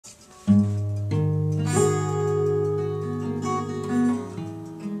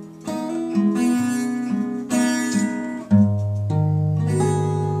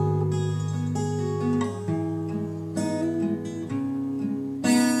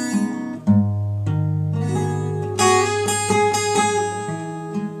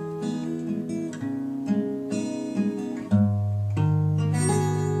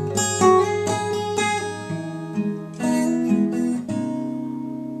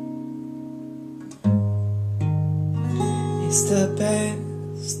It's the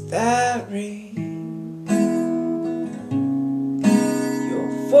bells that ring, your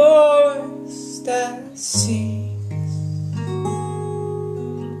voice that sings,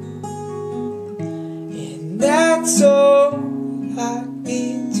 and that's all I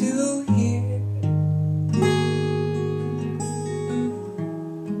need to hear.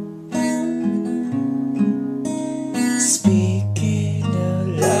 Speaking of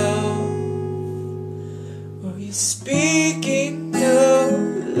love, were you speaking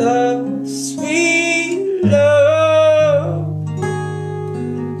of love, sweet love?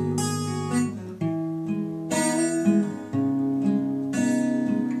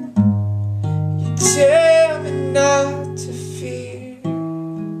 You tell me not to fear,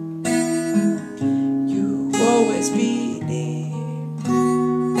 you always be near,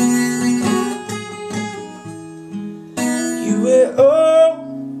 you will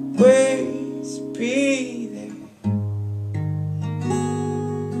always be there.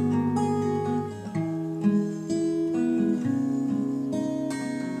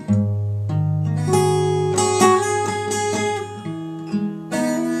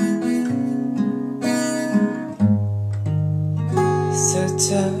 The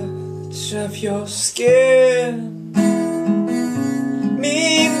touch of your skin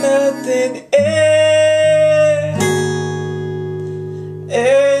mean nothing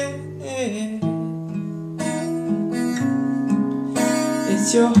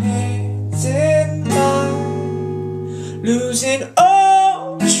It's your hands in mine, losing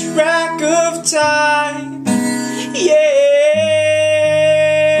all track of time. Yeah.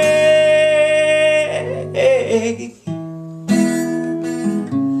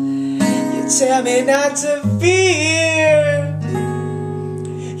 Tell me not to fear,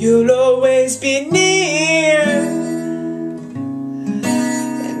 you'll always be near,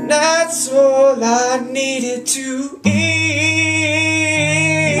 and that's all I needed to hear.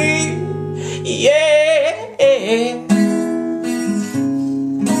 Yeah,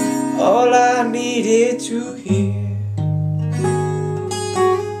 all I needed to hear.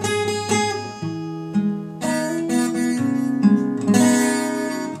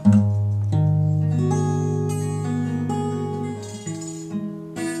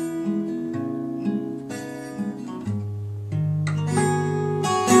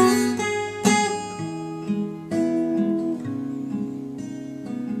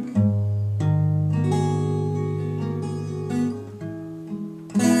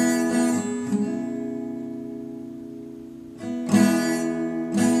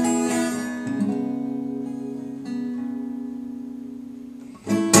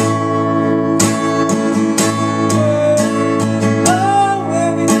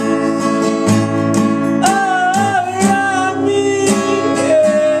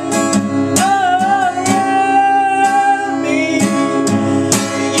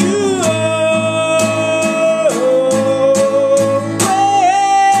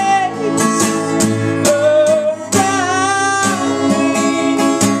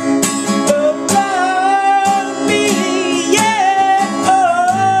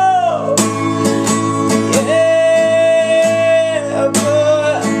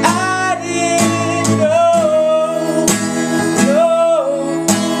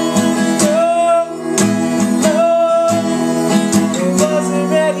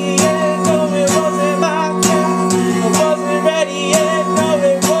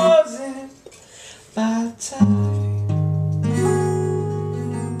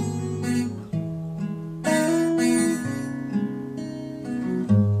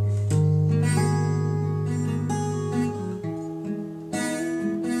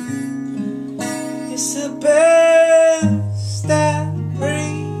 It's the bells that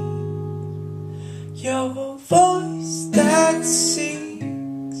ring, your voice that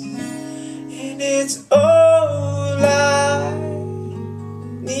sings, and it's all I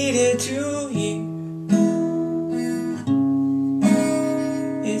needed to hear.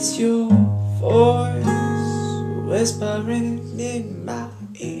 It's your voice whispering in my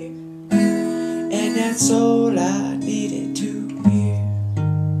ear, and that's all I needed to hear.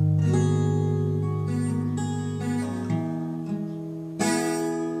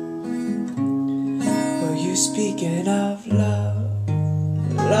 You speaking of love,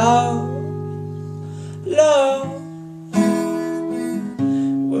 love, love?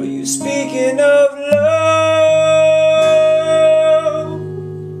 Were you speaking of love?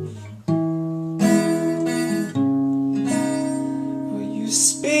 Were you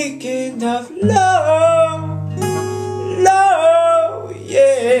speaking of love, love?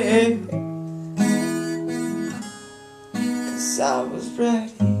 Yeah, 'cause I was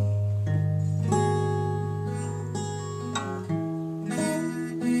ready.